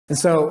And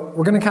so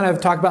we're going to kind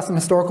of talk about some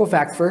historical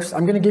facts first.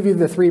 I'm going to give you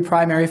the three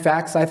primary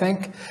facts, I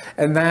think,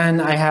 and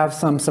then I have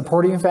some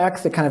supporting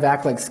facts that kind of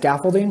act like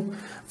scaffolding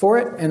for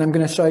it, and I'm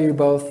going to show you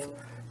both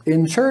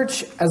in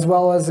church as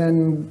well as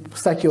in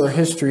secular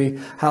history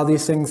how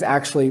these things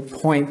actually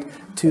point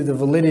to the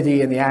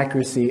validity and the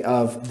accuracy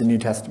of the New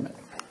Testament.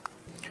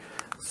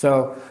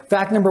 So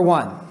fact number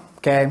one,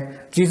 okay,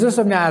 Jesus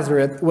of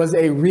Nazareth was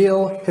a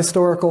real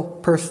historical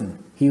person.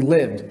 He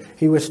lived.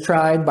 He was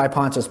tried by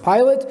Pontius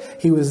Pilate.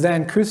 He was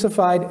then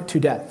crucified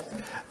to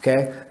death.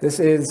 Okay, this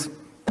is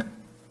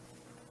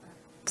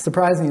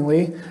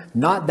surprisingly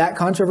not that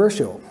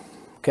controversial.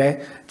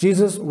 Okay,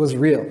 Jesus was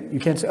real. You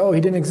can't say, oh, he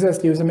didn't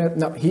exist. He was a myth.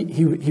 No,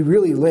 he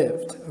really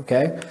lived.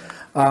 Okay,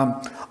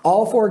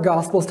 all four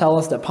Gospels tell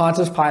us that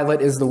Pontius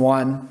Pilate is the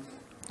one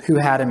who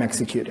had him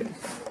executed.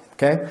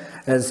 Okay,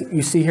 as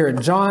you see here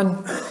in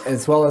John,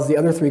 as well as the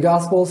other three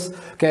Gospels,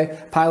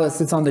 okay, Pilate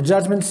sits on the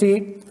judgment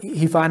seat.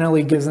 He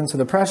finally gives in to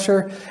the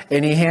pressure,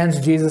 and he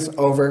hands Jesus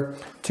over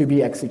to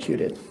be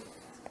executed.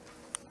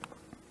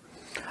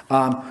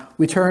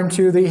 We turn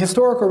to the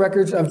historical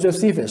records of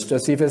Josephus.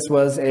 Josephus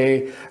was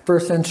a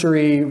first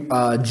century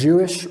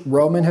Jewish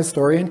Roman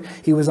historian.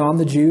 He was on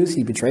the Jews.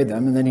 He betrayed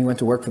them, and then he went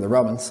to work for the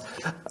Romans.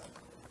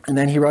 And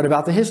then he wrote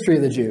about the history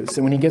of the Jews.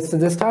 And when he gets to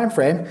this time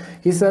frame,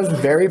 he says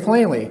very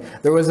plainly,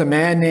 there was a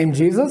man named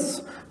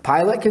Jesus.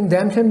 Pilate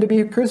condemned him to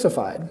be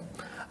crucified.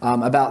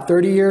 About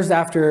 30 years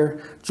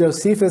after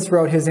Josephus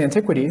wrote his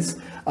Antiquities,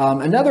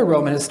 another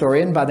Roman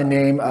historian by the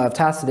name of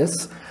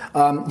Tacitus,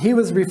 he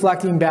was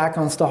reflecting back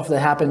on stuff that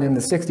happened in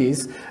the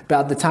 60s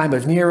about the time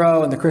of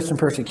Nero and the Christian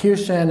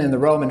persecution and the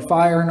Roman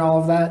fire and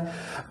all of that.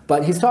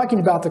 But he's talking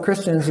about the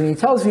Christians, and he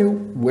tells you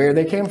where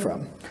they came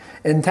from.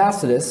 And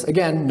Tacitus,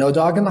 again, no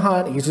dog in the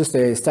hunt, he's just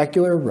a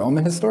secular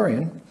Roman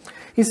historian.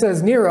 He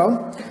says,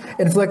 Nero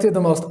inflicted the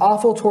most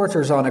awful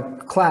tortures on a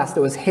class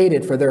that was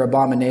hated for their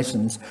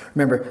abominations.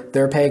 Remember,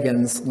 they're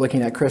pagans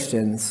looking at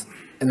Christians,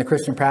 and the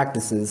Christian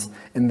practices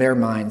in their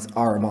minds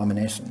are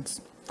abominations.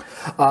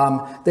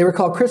 They were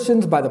called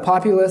Christians by the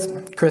populace,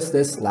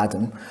 Christus,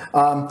 Latin,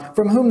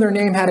 from whom their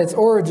name had its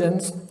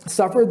origins,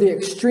 suffered the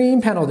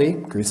extreme penalty,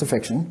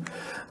 crucifixion,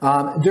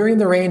 during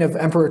the reign of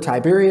Emperor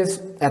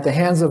Tiberius at the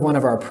hands of one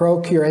of our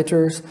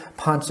procurators,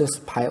 Pontius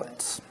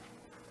Pilate.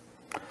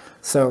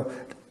 So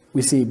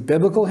we see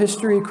biblical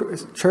history,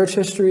 church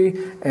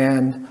history,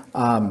 and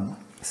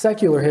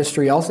secular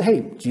history also.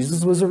 Hey,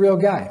 Jesus was a real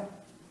guy.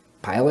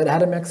 Pilate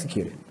had him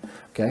executed.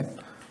 Okay.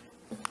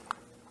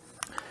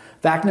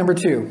 Fact number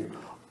two,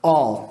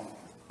 all.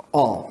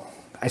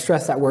 I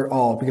stress that word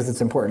all because it's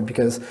important,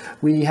 because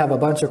we have a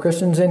bunch of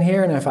Christians in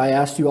here, and if I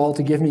asked you all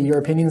to give me your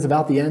opinions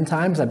about the end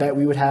times, I bet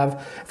we would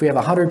have, if we have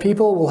 100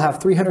 people, we'll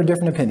have 300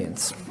 different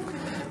opinions.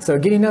 So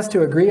getting us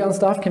to agree on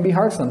stuff can be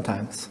hard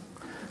sometimes.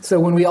 So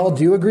when we all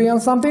do agree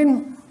on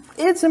something,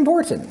 it's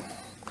important.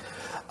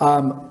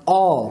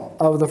 All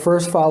of the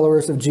first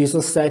followers of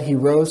Jesus said he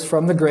rose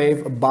from the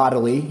grave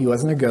bodily. He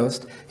wasn't a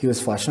ghost. He was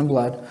flesh and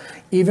blood,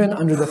 even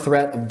under the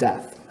threat of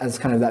death, as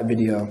kind of that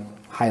video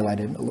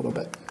highlighted a little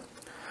bit.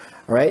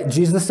 All right,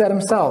 Jesus said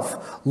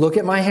himself, look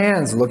at my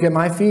hands, look at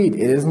my feet,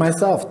 it is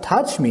myself,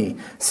 touch me,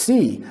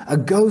 see, a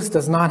ghost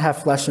does not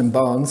have flesh and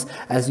bones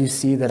as you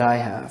see that I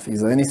have.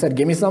 Then he said,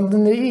 give me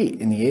something to eat,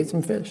 and he ate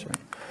some fish.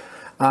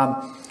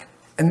 Right?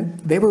 And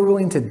they were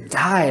willing to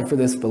die for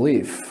this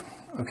belief,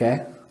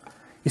 okay?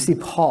 You see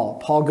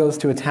Paul goes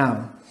to a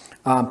town,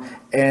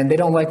 and they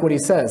don't like what he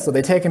says, so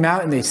they take him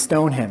out and they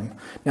stone him.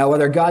 Now,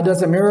 whether God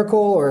does a miracle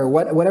or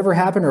whatever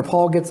happened, or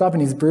Paul gets up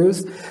and he's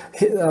bruised,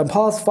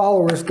 Paul's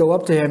followers go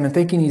up to him and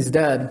thinking he's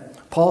dead.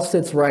 Paul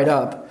sits right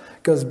up,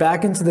 goes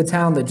back into the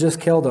town that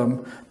just killed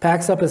him,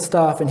 packs up his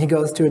stuff, and he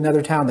goes to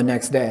another town the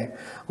next day.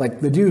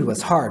 Like, the dude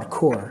was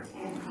hardcore,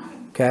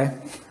 okay?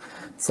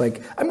 It's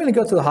like, I'm going to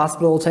go to the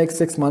hospital, take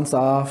 6 months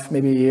off,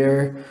 maybe a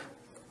year.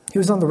 He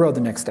was on the road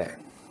the next day.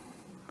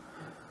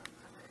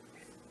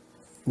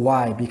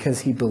 Why?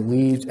 Because he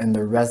believed in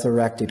the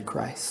resurrected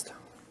Christ.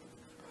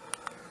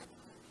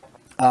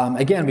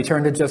 Again, we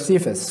turn to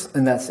Josephus,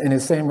 and that's in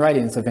his same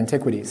writings of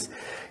Antiquities.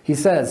 He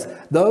says,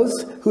 those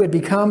who had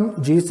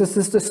become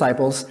Jesus'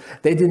 disciples,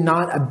 they did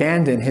not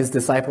abandon his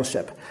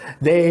discipleship.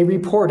 They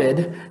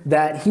reported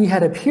that he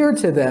had appeared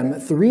to them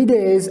 3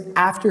 days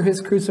after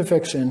his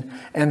crucifixion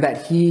and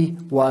that he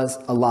was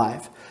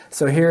alive.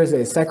 So here's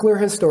a secular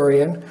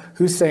historian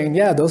who's saying,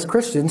 yeah, those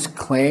Christians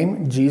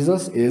claim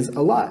Jesus is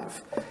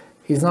alive.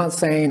 He's not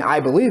saying, I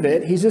believe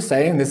it. He's just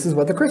saying, this is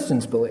what the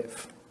Christians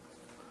believe.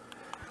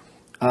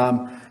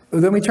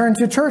 Then we turn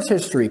to church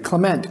history.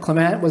 Clement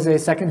was a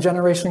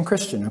second-generation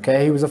Christian,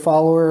 okay? He was a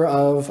follower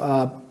of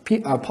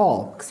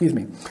Paul, excuse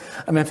me.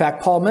 In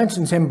fact, Paul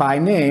mentions him by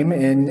name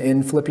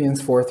in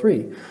Philippians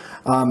 4:3.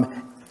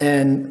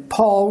 And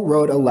Paul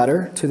wrote a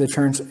letter to the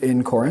church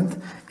in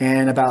Corinth,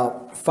 and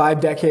about 5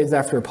 decades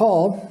after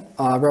Paul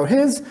wrote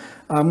his,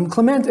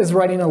 Clement is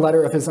writing a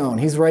letter of his own.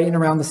 He's writing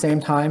around the same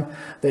time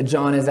that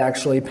John is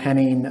actually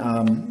penning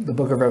the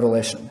book of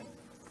Revelation.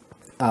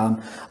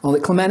 Only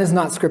Clement is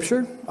not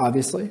scripture,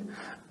 obviously,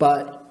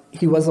 but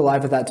he was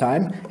alive at that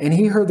time, and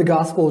he heard the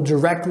gospel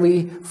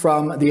directly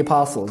from the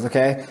apostles,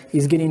 okay?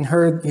 He's getting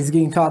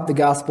taught the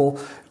gospel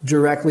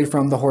directly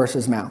from the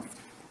horse's mouth,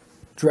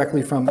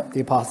 directly from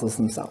the apostles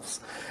themselves.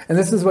 And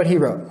this is what he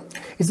wrote.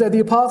 He said, the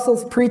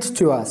apostles preached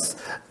to us,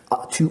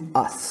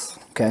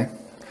 okay?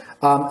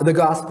 The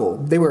gospel.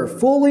 They were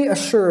fully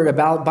assured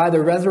by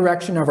the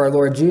resurrection of our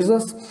Lord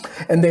Jesus,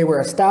 and they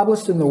were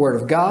established in the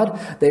word of God.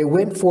 They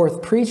went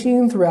forth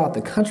preaching throughout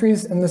the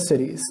countries and the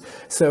cities.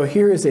 So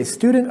here is a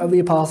student of the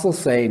apostles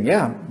saying,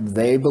 yeah,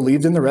 they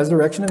believed in the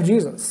resurrection of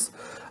Jesus.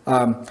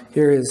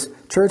 Here is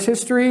church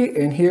history,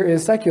 and here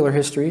is secular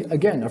history,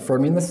 again,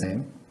 affirming the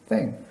same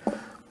thing.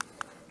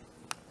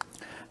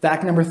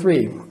 Fact number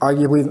 3,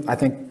 arguably, I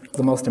think,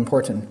 the most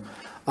important.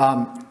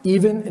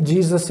 Even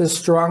Jesus'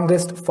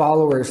 strongest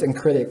followers and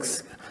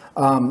critics,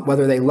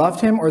 whether they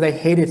loved him or they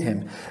hated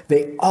him,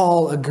 they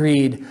all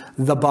agreed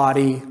the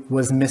body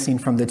was missing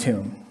from the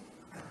tomb.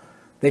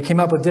 They came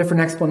up with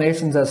different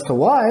explanations as to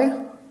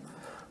why,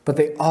 but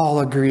they all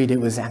agreed it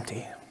was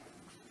empty.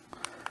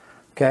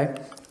 Okay?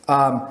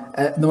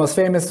 The most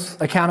famous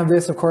account of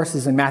this, of course,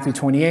 is in Matthew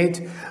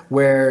 28,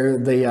 where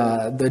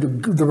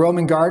the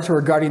Roman guards who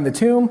are guarding the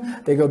tomb,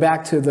 they go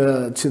back to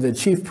the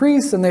chief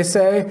priests and they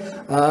say,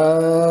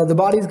 the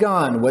body's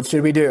gone, what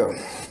should we do?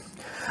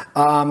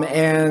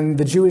 And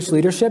the Jewish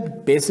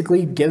leadership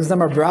basically gives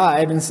them a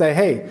bribe and say,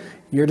 hey,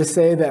 you're to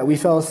say that we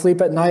fell asleep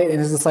at night and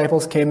his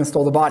disciples came and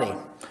stole the body.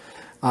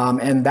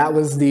 And that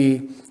was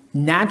the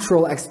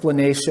natural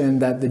explanation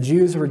that the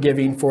Jews were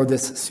giving for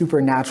this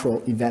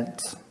supernatural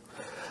event.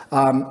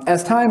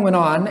 As time went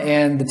on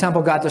and the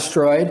temple got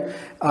destroyed,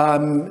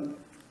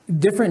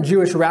 different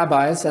Jewish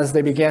rabbis, as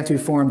they began to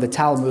form the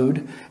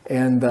Talmud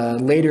and the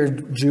later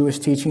Jewish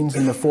teachings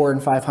in the 400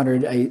 and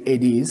 500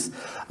 ADs,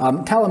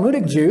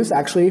 Talmudic Jews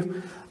actually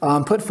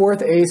put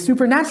forth a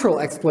supernatural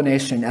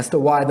explanation as to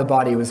why the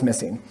body was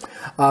missing.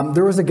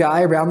 There was a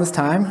guy around this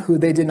time who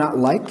they did not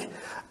like.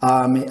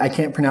 I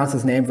can't pronounce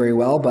his name very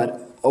well,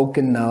 but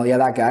Oken, yeah,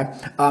 that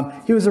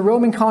guy. He was a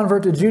Roman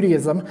convert to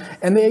Judaism,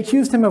 and they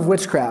accused him of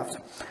witchcraft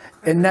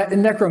and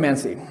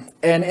necromancy.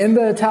 And in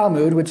the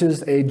Talmud, which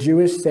is a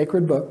Jewish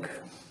sacred book,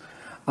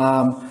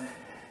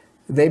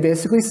 they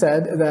basically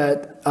said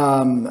that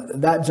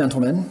that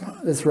gentleman,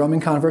 this Roman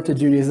convert to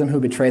Judaism who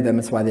betrayed them,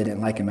 that's why they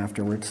didn't like him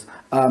afterwards,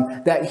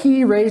 that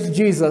he raised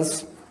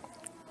Jesus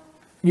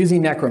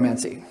using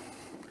necromancy.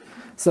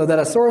 So that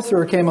a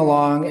sorcerer came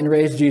along and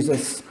raised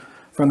Jesus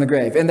from the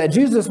grave. And that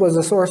Jesus was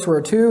a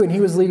sorcerer too, and he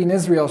was leading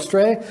Israel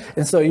astray.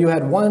 And so you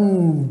had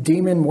one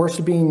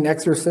demon-worshipping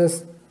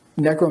exorcist,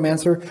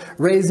 necromancer,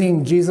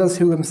 raising Jesus,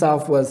 who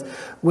himself was,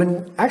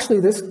 when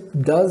actually this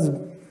does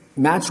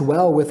match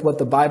well with what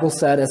the Bible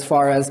said as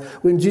far as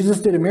when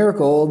Jesus did a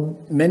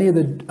miracle, many of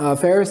the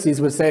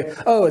Pharisees would say,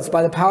 oh, it's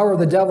by the power of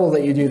the devil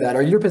that you do that,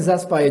 or you're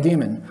possessed by a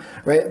demon,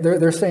 right?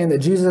 They're saying that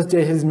Jesus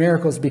did his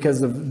miracles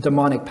because of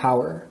demonic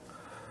power.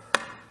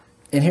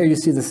 And here you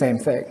see the same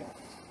thing,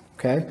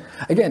 okay?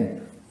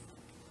 Again,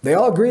 they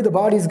all agree the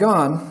body's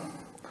gone.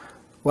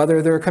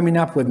 Whether they're coming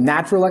up with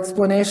natural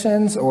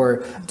explanations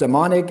or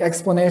demonic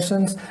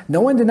explanations, no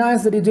one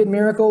denies that he did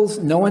miracles.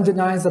 No one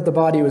denies that the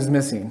body was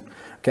missing.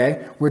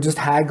 Okay? We're just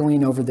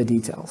haggling over the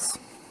details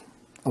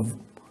of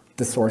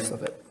the source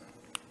of it.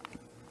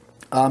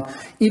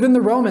 Even the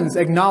Romans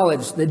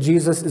acknowledged that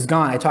Jesus is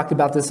gone. I talked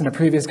about this in a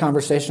previous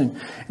conversation,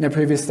 in a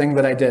previous thing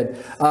that I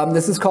did.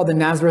 This is called the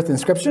Nazareth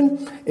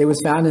inscription. It was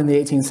found in the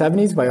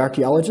 1870s by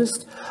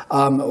archaeologists.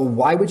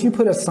 Why would you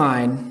put a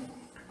sign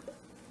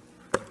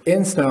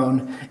in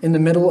stone in the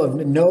middle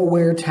of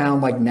nowhere town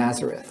like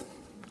Nazareth?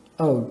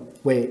 Oh,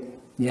 wait,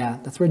 yeah,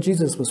 that's where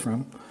Jesus was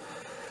from.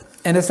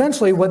 And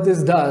essentially what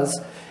this does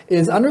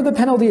is, under the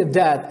penalty of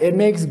death, it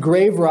makes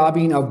grave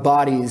robbing of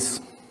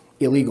bodies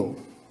illegal.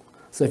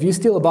 So if you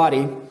steal a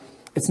body,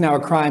 it's now a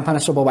crime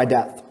punishable by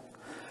death.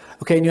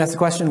 Okay, and you ask the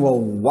question, well,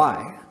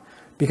 why?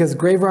 Because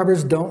grave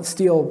robbers don't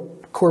steal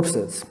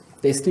corpses.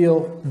 They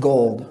steal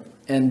gold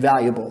and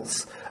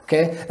valuables.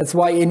 Okay, that's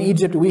why in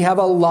Egypt we have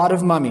a lot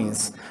of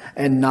mummies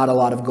and not a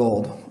lot of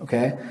gold.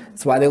 Okay,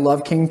 that's why they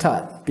love King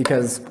Tut,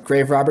 because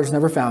grave robbers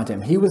never found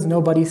him. He was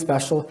nobody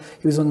special.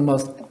 He was one of the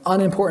most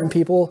unimportant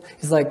people.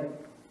 He's like,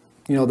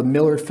 you know, the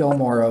Millard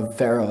Fillmore of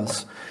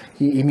pharaohs.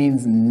 He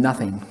means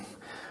nothing.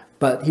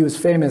 But he was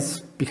famous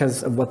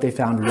because of what they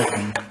found with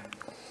him.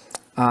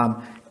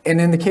 And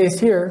in the case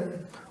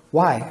here,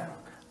 why?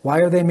 Why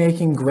are they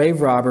making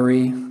grave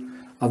robbery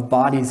of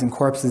bodies and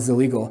corpses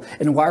illegal?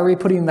 And why are we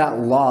putting that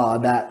law,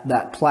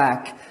 that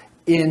plaque,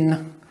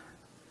 in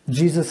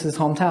Jesus'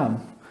 hometown?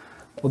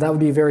 Well, that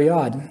would be very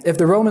odd. If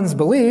the Romans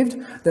believed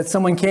that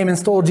someone came and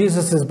stole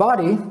Jesus'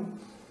 body,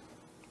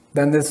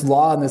 then this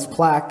law and this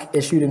plaque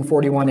issued in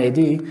 41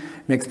 AD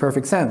makes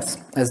perfect sense.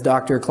 As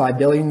Dr. Clyde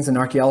Billings, an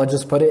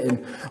archaeologist, put it in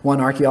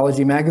one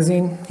archaeology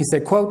magazine, he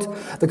said, quote,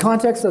 "The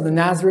context of the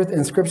Nazareth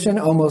inscription,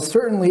 almost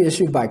certainly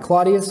issued by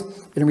Claudius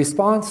in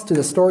response to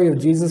the story of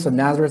Jesus of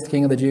Nazareth,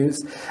 King of the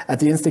Jews, at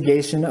the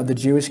instigation of the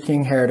Jewish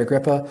king Herod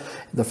Agrippa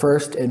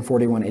I in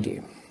 41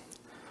 AD.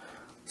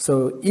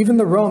 So even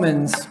the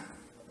Romans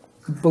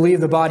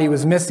believed the body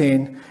was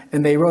missing,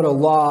 and they wrote a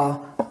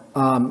law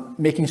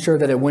making sure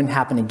that it wouldn't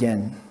happen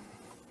again.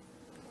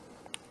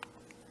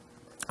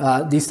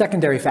 These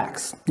secondary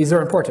facts, these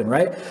are important,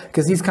 right?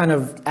 Because these kind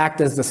of act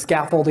as the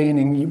scaffolding,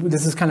 and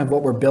this is kind of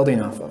what we're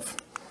building off of.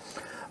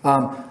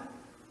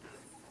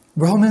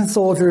 Roman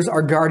soldiers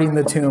are guarding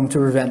the tomb to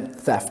prevent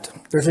theft.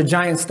 There's a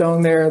giant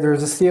stone there,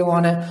 there's a seal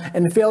on it,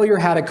 and failure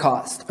had a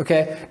cost,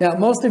 okay? Now,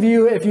 most of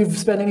you, if you've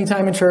spent any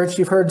time in church,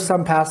 you've heard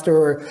some pastor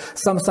or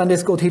some Sunday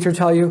school teacher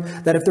tell you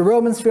that if the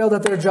Romans failed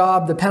at their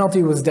job, the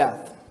penalty was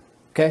death,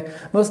 okay?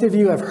 Most of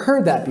you have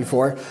heard that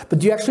before, but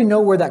do you actually know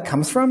where that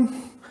comes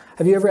from?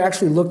 Have you ever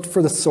actually looked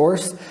for the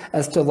source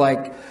as to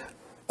like,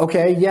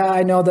 okay, yeah,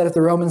 I know that if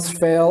the Romans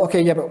fail,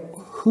 okay, yeah, but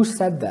who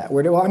said that?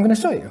 Well, I'm going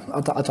to show you.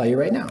 I'll tell you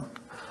right now.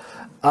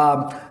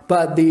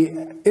 But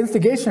the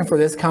instigation for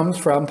this comes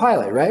from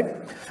Pilate, right?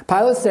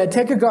 Pilate said,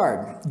 take a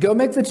guard, go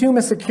make the tomb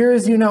as secure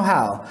as you know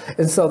how.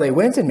 And so they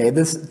went and made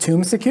this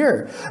tomb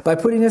secure by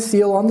putting a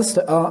seal on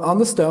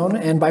the stone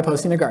and by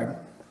posting a guard.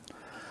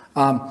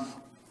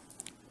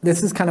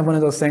 This is kind of one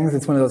of those things,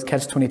 it's one of those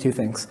catch-22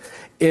 things.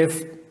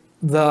 If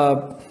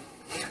the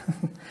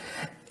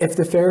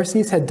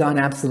Pharisees had done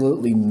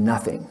absolutely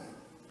nothing,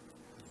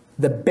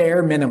 the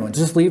bare minimum,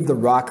 just leave the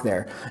rock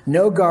there,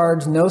 no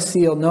guards, no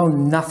seal, no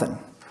nothing,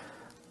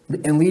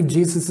 and leave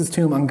Jesus'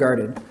 tomb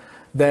unguarded,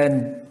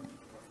 then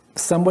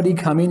somebody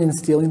coming and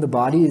stealing the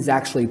body is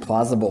actually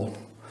plausible.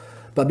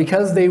 But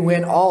because they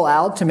went all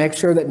out to make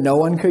sure that no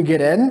one could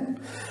get in,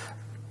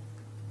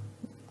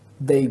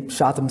 they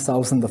shot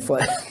themselves in the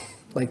foot.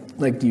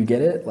 Like, do you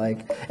get it?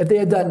 Like, if they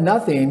had done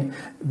nothing,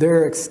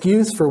 their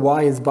excuse for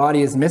why his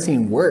body is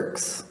missing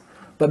works.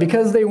 But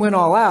because they went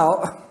all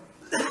out,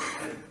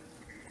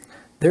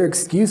 their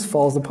excuse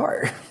falls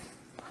apart.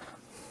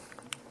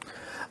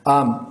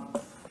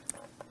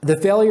 The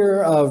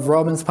failure of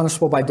Romans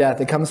punishable by death,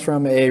 it comes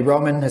from a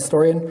Roman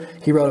historian.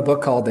 He wrote a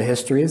book called The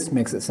Histories,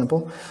 makes it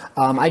simple.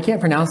 I can't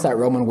pronounce that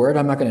Roman word.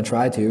 I'm not going to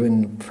try to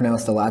and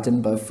pronounce the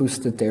Latin, but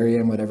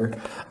fustiterium, whatever.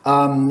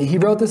 He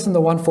wrote this in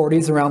the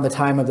 140s around the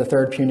time of the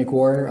Third Punic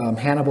War.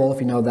 Hannibal, if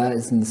you know that,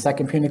 is in the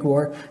Second Punic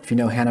War, if you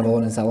know Hannibal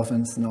and his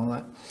elephants and all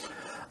that.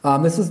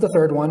 This is the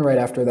third one right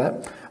after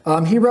that.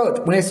 He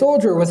wrote, when a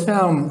soldier was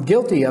found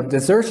guilty of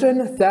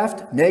desertion,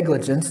 theft,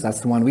 negligence,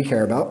 that's the one we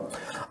care about,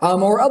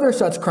 or other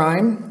such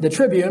crime, the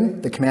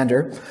tribune, the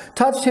commander,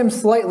 touched him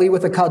slightly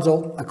with a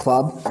cudgel, a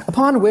club,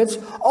 upon which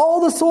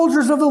all the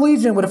soldiers of the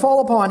legion would fall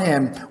upon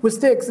him with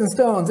sticks and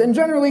stones and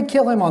generally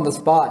kill him on the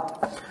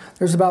spot.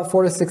 There's about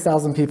 4,000 to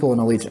 6,000 people in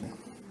a legion.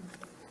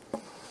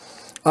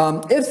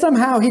 If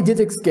somehow he did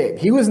escape,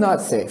 he was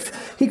not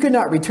safe. He could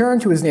not return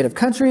to his native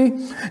country,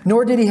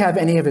 nor did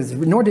any of his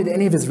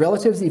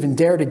relatives even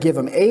dare to give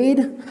him aid.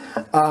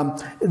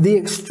 The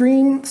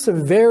extreme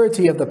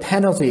severity of the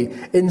penalty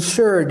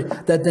ensured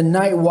that the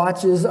night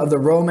watches of the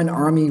Roman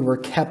army were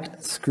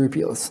kept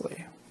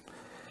scrupulously.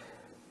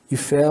 You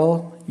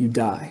fail, you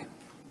die.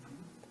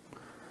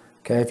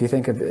 Okay, if you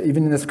think of it,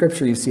 even in the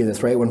scripture you see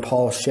this, right? When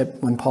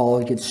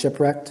Paul gets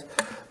shipwrecked,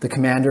 the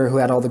commander who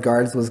had all the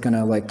guards was going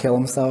to like kill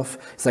himself.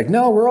 He's like,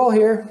 no, we're all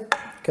here.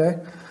 Okay.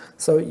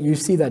 So you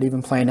see that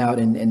even playing out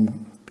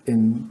in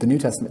the New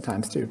Testament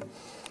times too.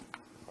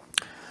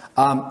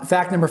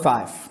 Fact number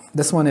 5.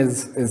 This one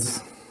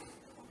is,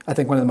 I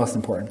think, one of the most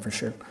important for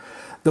sure.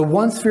 The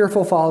once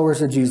fearful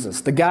followers of Jesus,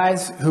 the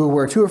guys who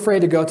were too afraid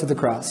to go to the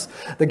cross,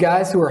 the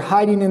guys who were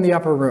hiding in the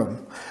upper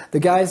room,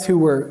 the guys who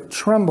were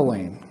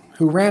trembling,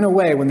 who ran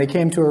away when they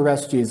came to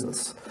arrest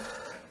Jesus,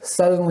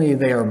 suddenly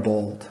they are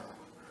bold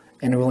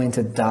and willing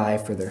to die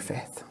for their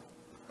faith.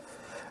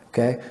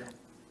 Okay?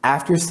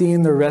 After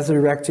seeing the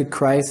resurrected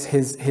Christ,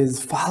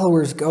 his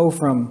followers go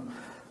from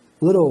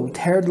little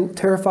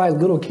terrified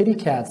little kitty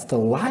cats to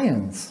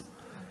lions.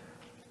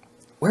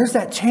 Where's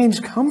that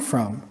change come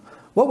from?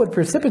 What would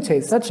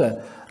precipitate such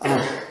a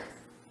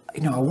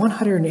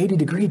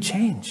 180-degree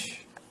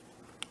change?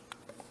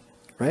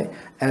 Right?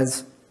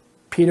 As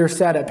Peter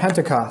said at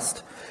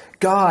Pentecost,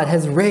 God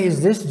has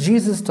raised this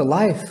Jesus to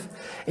life,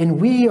 and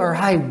we are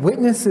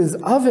eyewitnesses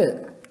of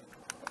it.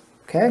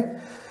 Okay?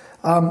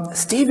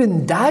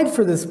 Stephen died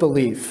for this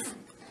belief.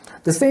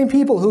 The same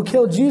people who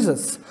killed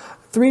Jesus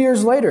 3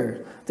 years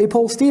later, they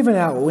pull Stephen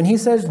out when he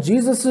says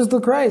Jesus is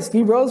the Christ.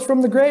 He rose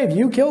from the grave.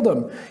 You killed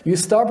him. You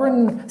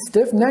stubborn,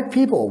 stiff-necked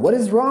people. What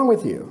is wrong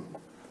with you?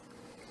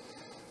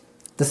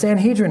 The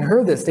Sanhedrin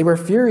heard this. They were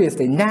furious.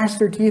 They gnashed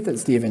their teeth at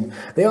Stephen.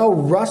 They all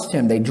rushed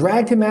him. They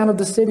dragged him out of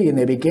the city and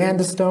they began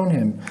to stone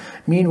him.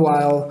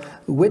 Meanwhile,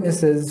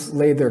 witnesses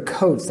laid their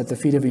coats at the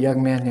feet of a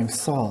young man named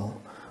Saul.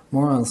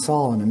 More on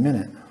Saul in a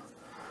minute.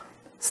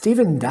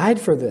 Stephen died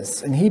for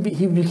this, and he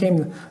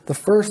became the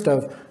first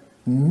of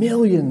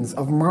millions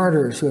of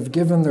martyrs who have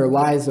given their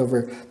lives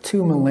over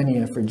 2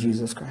 millennia for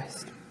Jesus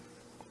Christ.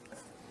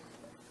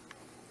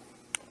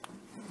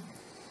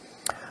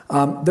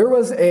 There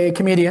was a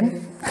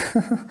comedian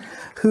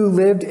who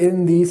lived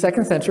in the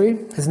 2nd century.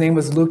 His name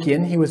was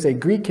Lucian. He was a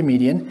Greek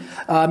comedian.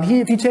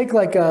 If you take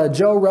like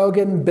Joe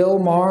Rogan, Bill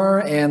Maher,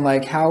 and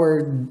like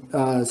Howard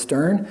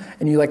Stern,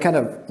 and you like kind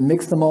of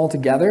mix them all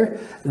together,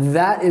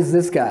 that is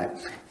this guy.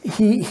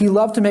 He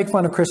loved to make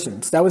fun of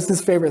Christians. That was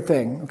his favorite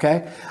thing,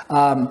 okay?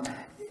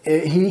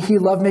 He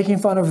loved making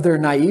fun of their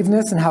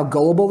naiveness and how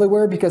gullible they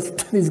were, because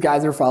these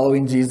guys are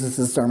following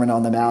Jesus' Sermon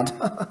on the Mount.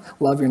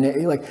 Love your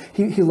neighbor. Like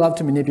he loved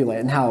to manipulate,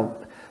 and how.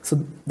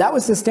 So that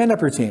was his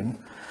stand-up routine.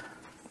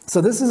 So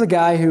this is a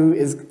guy who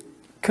is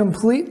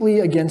completely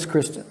against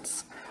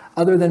Christians,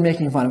 other than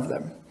making fun of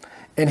them.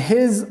 And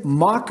his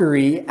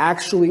mockery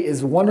actually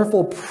is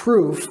wonderful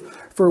proof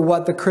for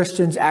what the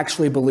Christians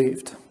actually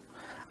believed.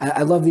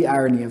 I love the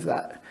irony of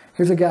that.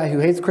 Here's a guy who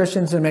hates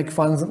Christians and makes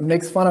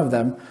fun of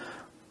them.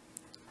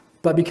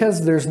 But because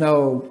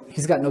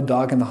he's got no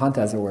dog in the hunt,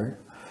 as it were,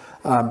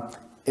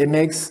 it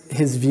makes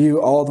his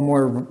view all the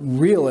more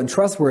real and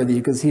trustworthy,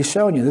 because he's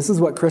showing you this is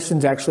what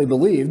Christians actually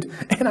believed,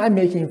 and I'm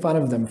making fun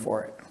of them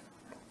for it.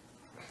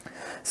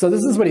 So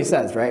this is what he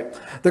says, right?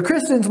 The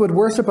Christians would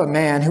worship a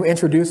man who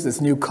introduced this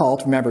new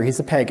cult. Remember, he's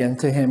a pagan.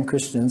 To him,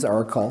 Christians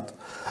are a cult.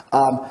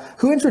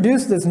 Who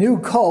introduced this new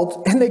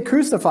cult, and they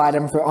crucified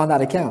him on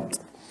that account.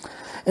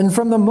 And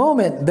from the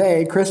moment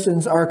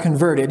Christians, are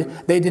converted,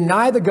 they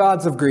deny the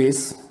gods of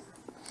Greece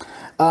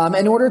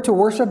in order to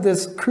worship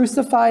this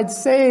crucified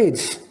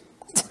sage.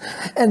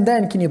 And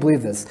then, can you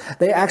believe this?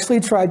 They actually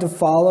tried to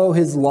follow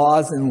his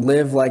laws and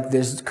live like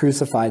this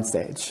crucified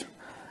sage.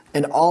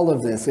 And all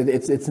of this,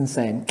 it's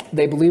insane.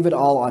 They believe it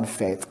all on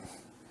faith.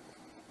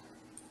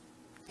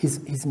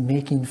 He's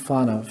making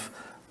fun of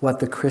what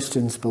the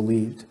Christians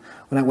believed.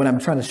 What I'm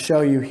trying to show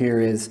you here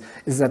is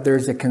that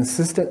there's a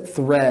consistent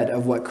thread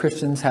of what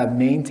Christians have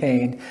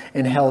maintained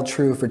and held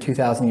true for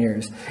 2,000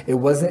 years. It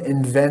wasn't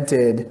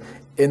invented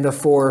in the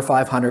 400 or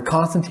 500.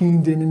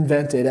 Constantine didn't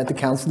invent it at the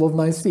Council of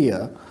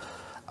Nicaea.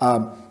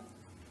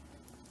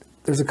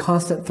 There's a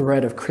constant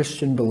thread of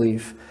Christian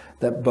belief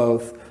that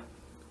both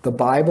the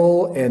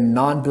Bible and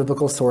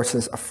non-biblical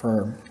sources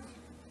affirm.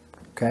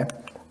 Okay?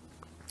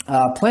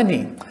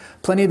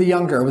 Pliny the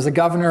Younger was a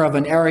governor of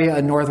an area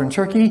in northern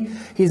Turkey.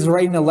 He's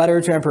writing a letter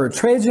to Emperor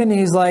Trajan.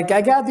 He's like,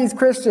 I got these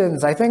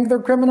Christians. I think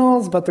they're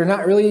criminals, but they're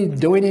not really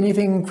doing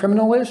anything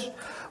criminal-ish.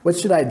 What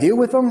should I do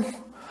with them?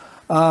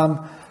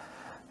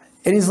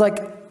 And he's like,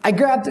 I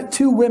grabbed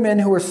 2 women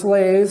who were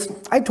slaves.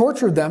 I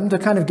tortured them to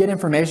kind of get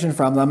information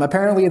from them.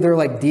 Apparently they're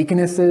like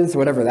deaconesses,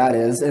 whatever that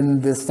is, in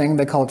this thing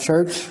they call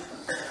church.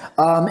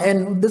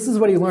 And this is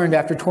what he learned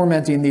after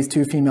tormenting these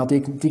 2 female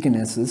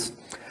deaconesses.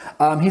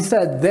 He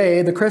said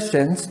the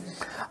Christians,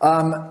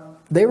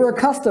 they were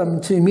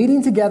accustomed to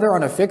meeting together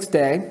on a fixed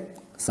day,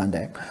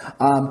 Sunday,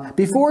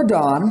 before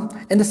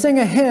dawn, and to sing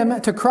a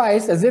hymn to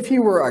Christ as if he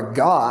were a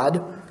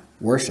god,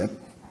 worship.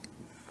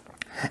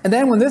 And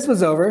then when this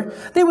was over,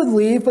 they would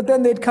leave, but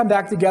then they'd come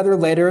back together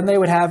later and they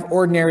would have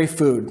ordinary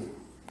food.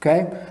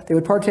 Okay? They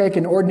would partake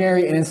in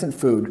ordinary, innocent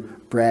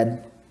food,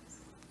 bread,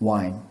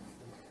 wine,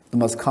 the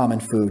most common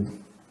food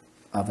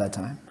of that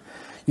time.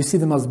 You see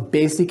the most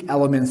basic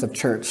elements of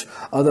church.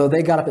 Although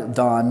they got up at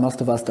dawn, most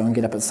of us don't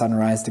get up at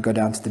sunrise to go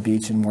down to the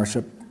beach and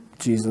worship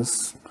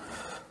Jesus.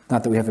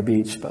 Not that we have a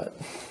beach, but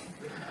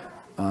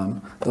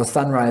those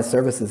sunrise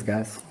services,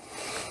 guys.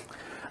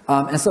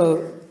 And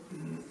so,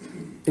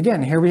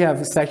 again, here we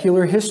have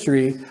secular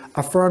history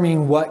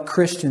affirming what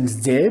Christians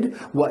did,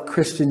 what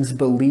Christians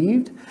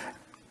believed.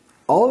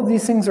 All of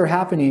these things are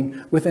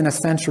happening within a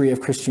century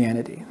of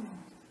Christianity.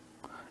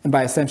 And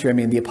by a century, I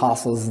mean the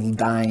apostles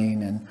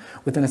dying, and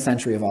within a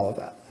century of all of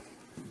that.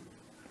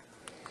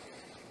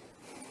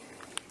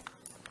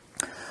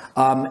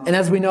 And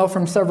as we know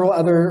from several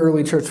other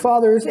early church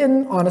fathers,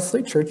 and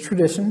honestly, church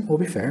tradition, we'll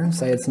be fair and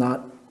say it's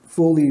not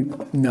fully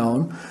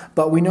known,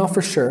 but we know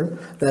for sure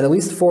that at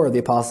least 4 of the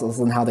apostles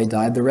and how they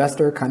died. The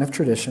rest are kind of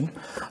tradition.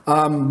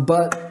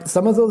 But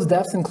some of those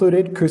deaths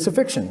included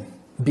crucifixion,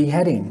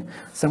 beheading.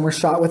 Some were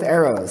shot with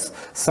arrows.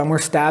 Some were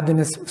stabbed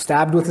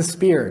with a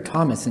spear.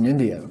 Thomas in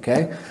India.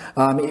 Okay,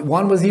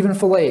 one was even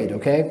filleted.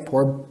 Okay,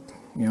 poor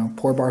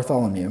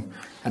Bartholomew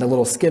had a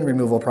little skin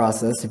removal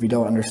process. If you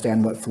don't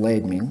understand what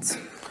filleted means.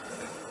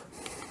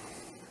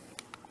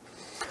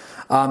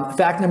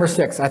 Fact number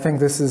 6. I think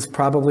this is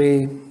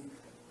probably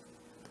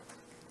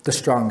the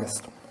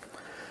strongest.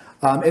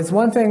 It's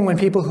one thing when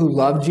people who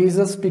love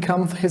Jesus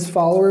become his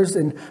followers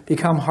and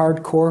become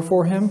hardcore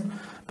for him,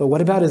 but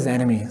what about his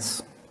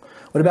enemies?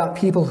 What about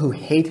people who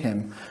hate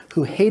him,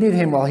 who hated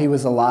him while he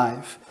was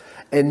alive?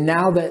 And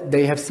now that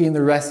they have seen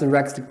the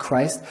resurrected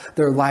Christ,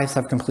 their lives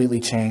have completely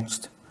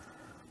changed.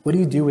 What do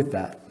you do with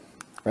that,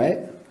 right?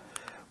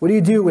 What do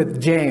you do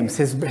with James,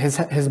 his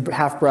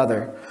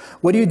half-brother?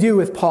 What do you do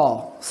with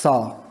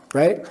Saul,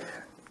 right?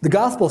 The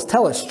Gospels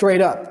tell us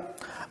straight up.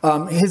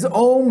 His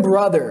own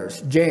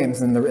brothers,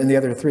 James and the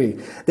other 3,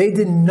 they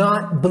did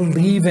not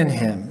believe in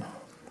him.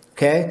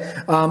 Okay?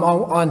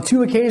 On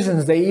 2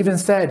 occasions, they even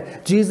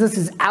said, Jesus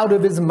is out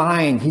of his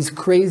mind. He's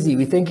crazy.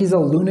 We think he's a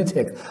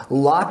lunatic.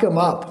 Lock him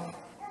up.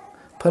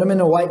 Put him in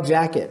a white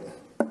jacket.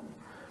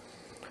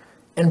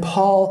 And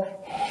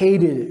Paul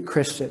hated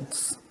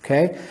Christians.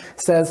 Okay?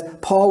 It says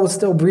Paul was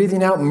still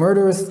breathing out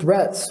murderous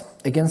threats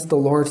against the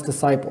Lord's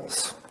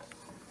disciples.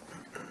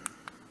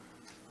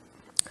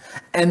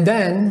 And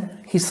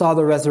then he saw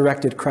the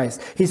resurrected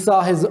Christ. He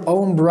saw his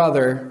own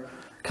brother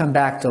come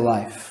back to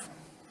life.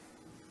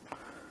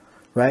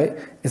 Right?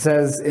 It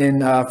says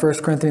in 1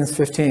 Corinthians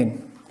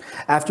 15,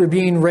 after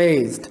being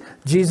raised,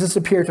 Jesus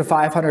appeared to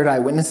 500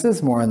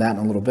 eyewitnesses, more on that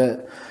in a little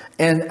bit,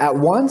 and at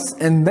once,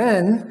 and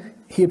then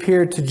he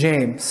appeared to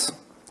James.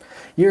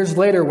 Years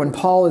later, when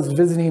Paul is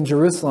visiting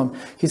Jerusalem,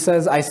 he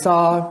says, I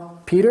saw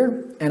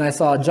Peter, and I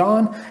saw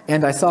John,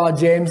 and I saw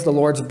James, the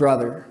Lord's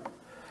brother.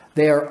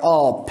 They are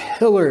all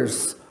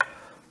pillars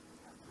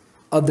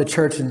of the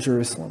church in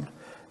Jerusalem.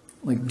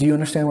 Like, do you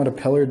understand what a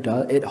pillar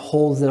does? It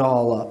holds it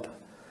all up.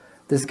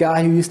 This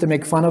guy who used to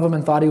make fun of him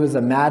and thought he was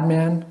a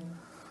madman,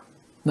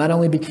 not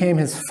only became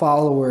his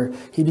follower,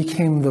 he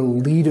became the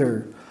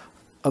leader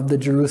of the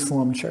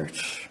Jerusalem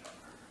church.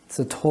 It's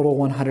a total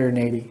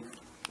 180.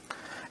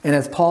 And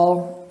as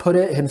Paul put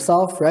it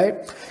himself,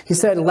 right? He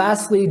said,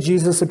 lastly,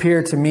 Jesus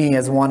appeared to me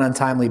as one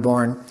untimely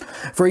born.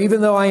 For even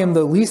though I am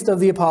the least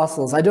of the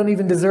apostles, I don't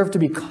even deserve to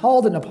be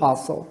called an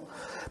apostle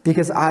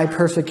because I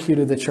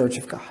persecuted the church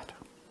of God.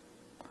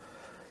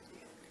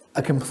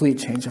 A complete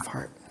change of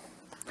heart.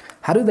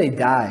 How do they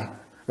die?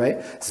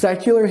 Right?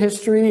 Secular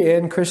history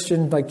and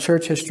Christian, like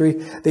church history,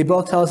 they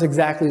both tell us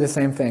exactly the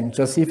same thing.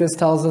 Josephus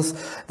tells us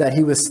that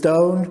he was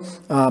stoned.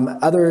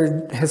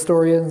 Other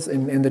historians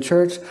in the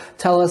church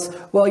tell us,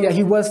 well, yeah,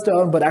 he was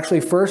stoned, but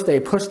actually first they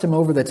pushed him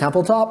over the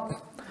temple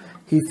top.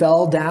 He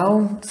fell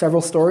down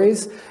several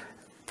stories,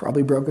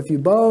 probably broke a few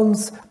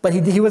bones, but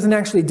he wasn't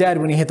actually dead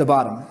when he hit the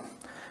bottom.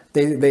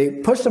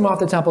 They pushed him off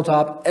the temple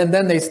top, and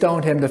then they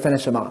stoned him to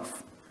finish him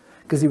off,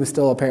 because he was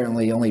still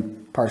apparently only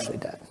partially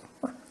dead.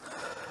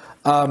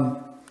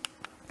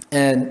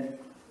 And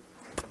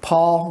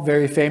Paul,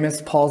 very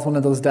famous. Paul's one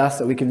of those deaths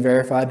that we can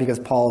verify because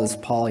Paul is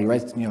Paul. He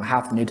writes,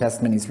 half the New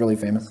Testament. He's really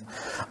famous.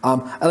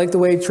 I like the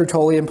way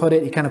Tertullian put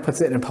it. He kind of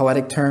puts it in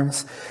poetic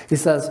terms. He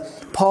says,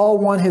 Paul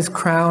won his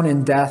crown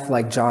in death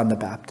like John the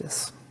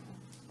Baptist.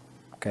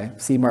 Okay.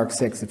 See Mark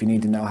 6 if you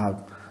need to know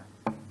how,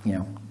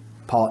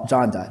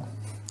 John died.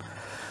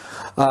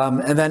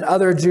 And then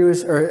other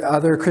Jewish or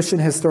other Christian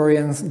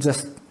historians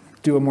just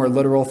do a more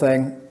literal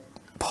thing.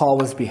 Paul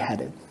was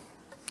beheaded.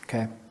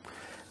 Okay.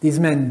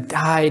 These men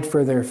died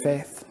for their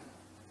faith.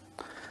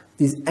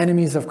 These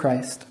enemies of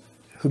Christ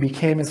who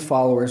became his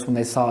followers when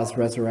they saw his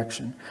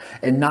resurrection.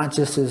 And not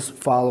just his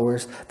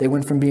followers. They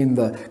went from being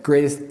the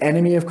greatest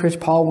enemy of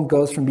Christianity. Paul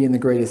goes from being the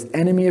greatest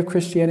enemy of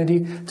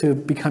Christianity to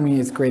becoming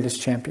its greatest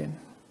champion.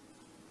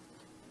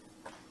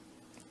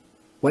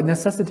 What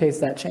necessitates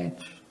that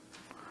change?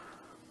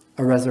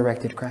 A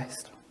resurrected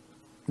Christ.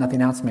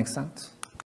 Nothing else makes sense.